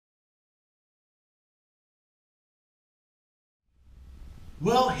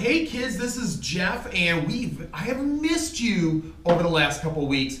Well, hey kids, this is Jeff, and I have missed you over the last couple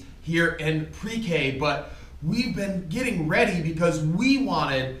weeks here in pre-K, but we've been getting ready because we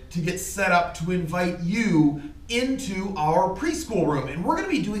wanted to get set up to invite you into our preschool room. And we're going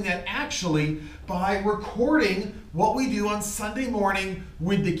to be doing that actually by recording what we do on Sunday morning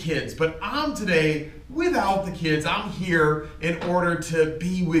with the kids. But I'm today without the kids. I'm here in order to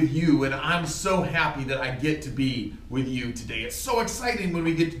be with you, and I'm so happy that I get to be with you today. It's so exciting when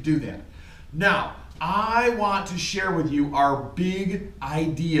we get to do that. Now, I want to share with you our big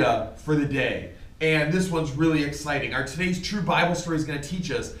idea for the day. And this one's really exciting. Our today's true Bible story is going to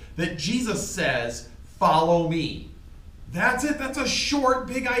teach us that Jesus says, "Follow me." That's it. That's a short,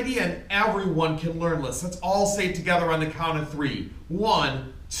 big idea, and everyone can learn this. Let's all say it together on the count of three.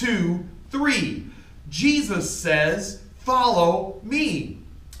 1, 2, 3. Jesus says, "Follow me."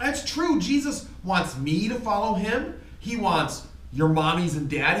 That's true. Jesus wants me to follow him. He wants your mommies and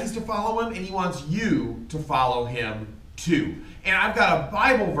daddies to follow him, and he wants you to follow him too. And I've got a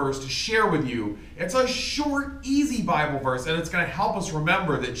Bible verse to share with you. It's a short, easy Bible verse, and it's going to help us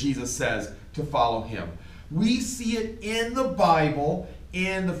remember that Jesus says to follow him. We see it in the Bible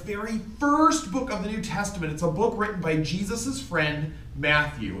in the very first book of the New Testament. It's a book written by Jesus' friend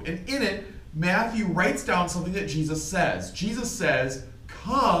Matthew. And in it, Matthew writes down something that Jesus says. Jesus says,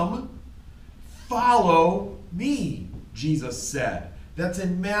 "Come, follow me," Jesus said. That's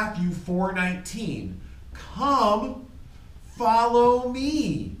in Matthew 4:19. "Come, follow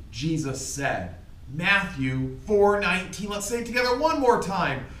me," Jesus said. Matthew 4:19. Let's say it together one more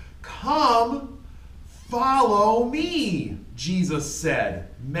time. "Come, follow me," Jesus said.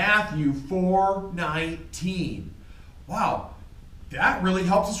 Matthew 4:19. Wow, that really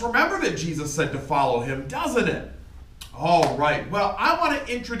helps us remember that Jesus said to follow him, doesn't it? All right, well, I want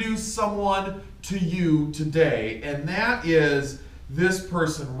to introduce someone to you today, and that is this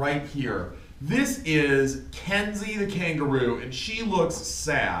person right here. This is Kenzie the Kangaroo, and she looks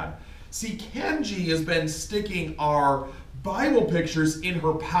sad. See, Kenzie has been sticking our Bible pictures in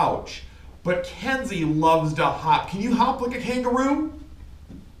her pouch, but Kenzie loves to hop. Can you hop like a kangaroo?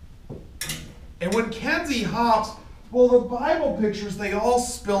 And when Kenzie hops, well, the Bible pictures, they all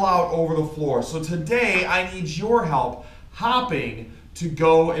spill out over the floor. So today, I need your help hopping to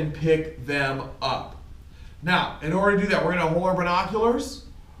go and pick them up. Now, in order to do that, we're going to hold our binoculars.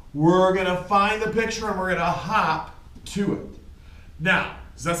 We're going to find the picture, and we're going to hop to it. Now,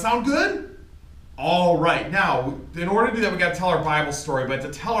 does that sound good? All right. Now, in order to do that, we got to tell our Bible story. But to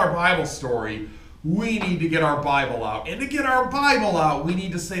tell our Bible story, we need to get our Bible out. And to get our Bible out, we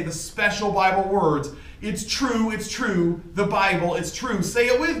need to say the special Bible words. It's true, the Bible, it's true. Say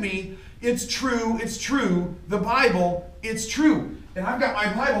it with me. It's true, the Bible, it's true. And I've got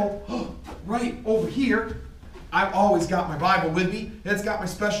my Bible right over here. I've always got my Bible with me. It's got my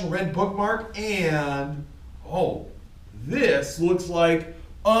special red bookmark. And, oh, this looks like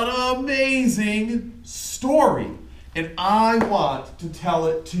an amazing story. And I want to tell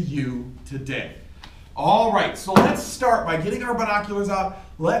it to you today. All right, so let's start by getting our binoculars out.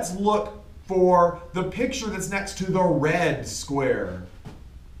 Let's look for the picture that's next to the red square.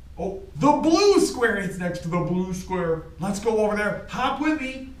 Oh, the blue square. It's next to the blue square. Let's go over there. Hop with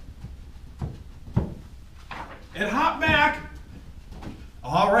me. And hop back.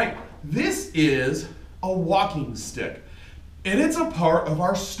 All right, this is a walking stick. And it's a part of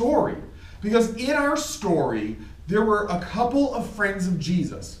our story. Because in our story, there were a couple of friends of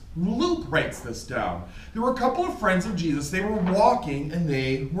Jesus. Luke writes this down. There were a couple of friends of Jesus. They were walking and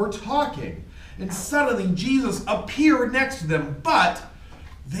they were talking. And suddenly Jesus appeared next to them, but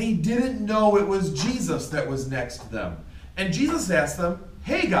they didn't know it was Jesus that was next to them. And Jesus asked them,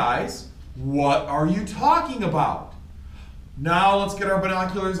 "Hey guys, what are you talking about?" Now let's get our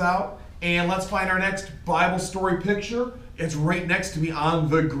binoculars out and let's find our next Bible story picture. It's right next to me on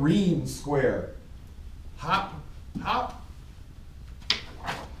the green square. Hop, hop,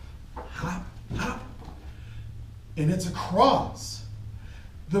 hop, hop. And it's a cross.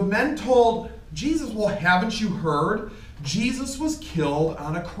 The men told Jesus, "Well, haven't you heard? Jesus was killed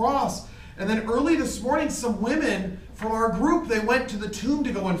on a cross." And then early this morning, some women from our group, they went to the tomb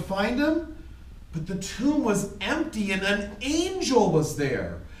to go and find him. But the tomb was empty and an angel was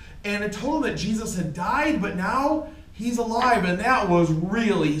there. And it told them that Jesus had died, but now he's alive. And that was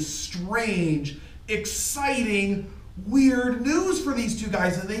really strange, exciting, weird news for these two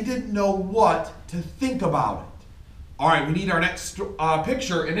guys. And they didn't know what to think about it. All right, we need our next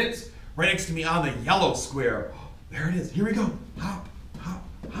picture, and it's right next to me on the yellow square. There it is. Here we go. Hop, hop,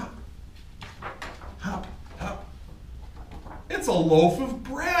 hop. Hop, hop. It's a loaf of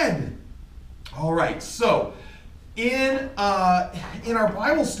bread. All right, so in our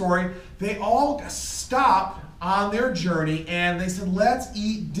Bible story, they all stopped on their journey and they said, let's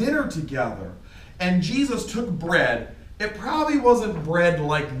eat dinner together. And Jesus took bread. It probably wasn't bread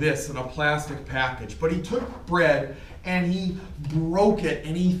like this in a plastic package, but he took bread and he broke it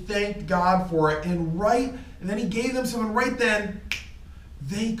and he thanked God for it. And then he gave them some, and right then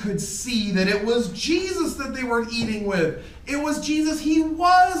they could see that it was Jesus that they were eating with. It was Jesus. He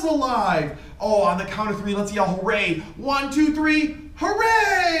was alive. Oh, on the count of 3, let's yell hooray. 1, 2, 3,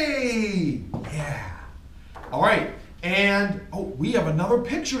 hooray! Yeah. All right. And we have another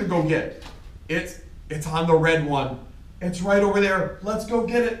picture to go get. It's on the red one. It's right over there. Let's go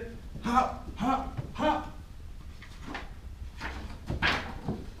get it. Hop, hop, hop.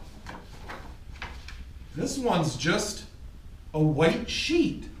 This one's just a white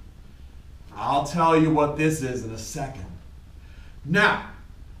sheet. I'll tell you what this is in a second. Now,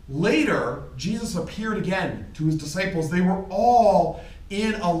 later, Jesus appeared again to his disciples. They were all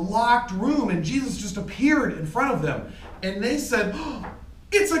in a locked room, and Jesus just appeared in front of them. And they said, oh,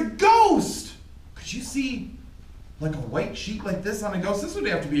 it's a ghost! Could you see like a white sheet like this on a ghost? This would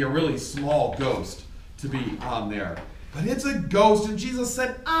have to be a really small ghost to be on there. But it's a ghost, and Jesus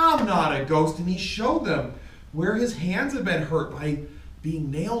said, I'm not a ghost. And he showed them where his hands had been hurt by being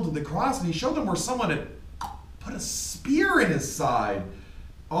nailed to the cross, and he showed them where someone had put a spear in his side.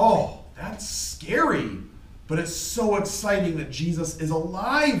 Oh, that's scary, but it's so exciting that Jesus is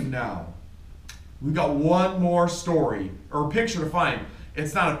alive now. We've got one more story, or picture to find.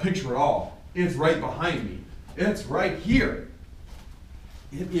 It's not a picture at all. It's right behind me. It's right here.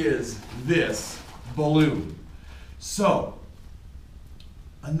 It is this balloon. So,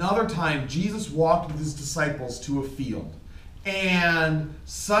 another time, Jesus walked with his disciples to a field, and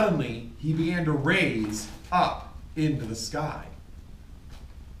suddenly he began to raise up into the sky.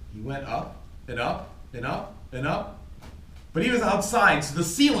 He went up and up and up and up, but he was outside, so the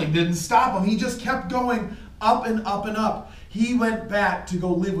ceiling didn't stop him. He just kept going up and up and up. He went back to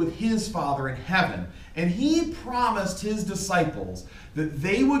go live with his Father in heaven, and he promised his disciples that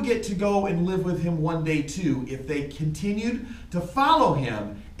they would get to go and live with him one day too if they continued to follow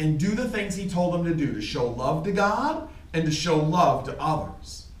him and do the things he told them to do, to show love to God and to show love to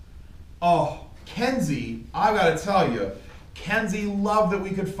others. Oh, Kenzie, I've got to tell you, Kenzie loved that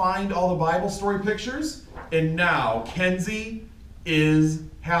we could find all the Bible story pictures, and now Kenzie is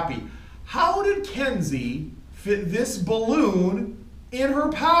happy. How did Kenzie fit this balloon in her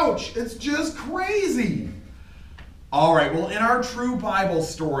pouch? It's just crazy. All right, well, in our true Bible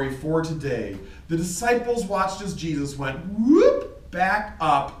story for today, the disciples watched as Jesus went whoop back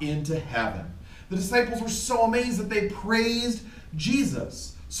up into heaven. The disciples were so amazed that they praised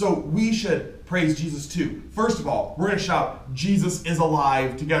Jesus. So we should praise Jesus too. First of all, we're going to shout, Jesus is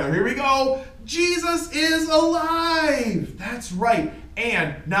alive together. Here we go. Jesus is alive. That's right.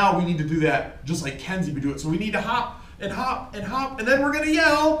 And now we need to do that just like Kenzie would do it. So we need to hop and hop and hop, and then we're going to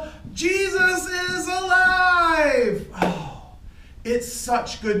yell, Jesus is alive. Oh, it's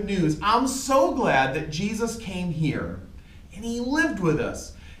such good news. I'm so glad that Jesus came here and he lived with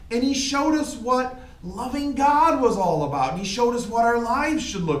us and he showed us what loving God was all about, and he showed us what our lives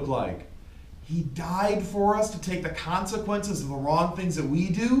should look like. He died for us to take the consequences of the wrong things that we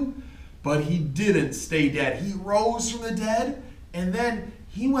do, but he didn't stay dead. He rose from the dead, and then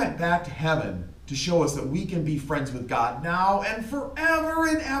he went back to heaven to show us that we can be friends with God now and forever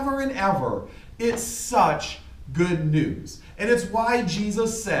and ever and ever. It's such good news. And it's why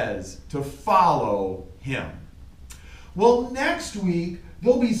Jesus says to follow him. Well, next week,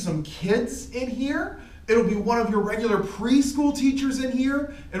 there'll be some kids in here. It'll be one of your regular preschool teachers in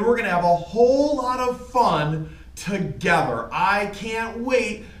here. And we're going to have a whole lot of fun together. I can't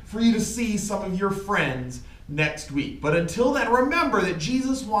wait for you to see some of your friends next week. But until then, remember that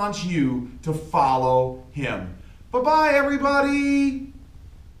Jesus wants you to follow him. Bye-bye, everybody.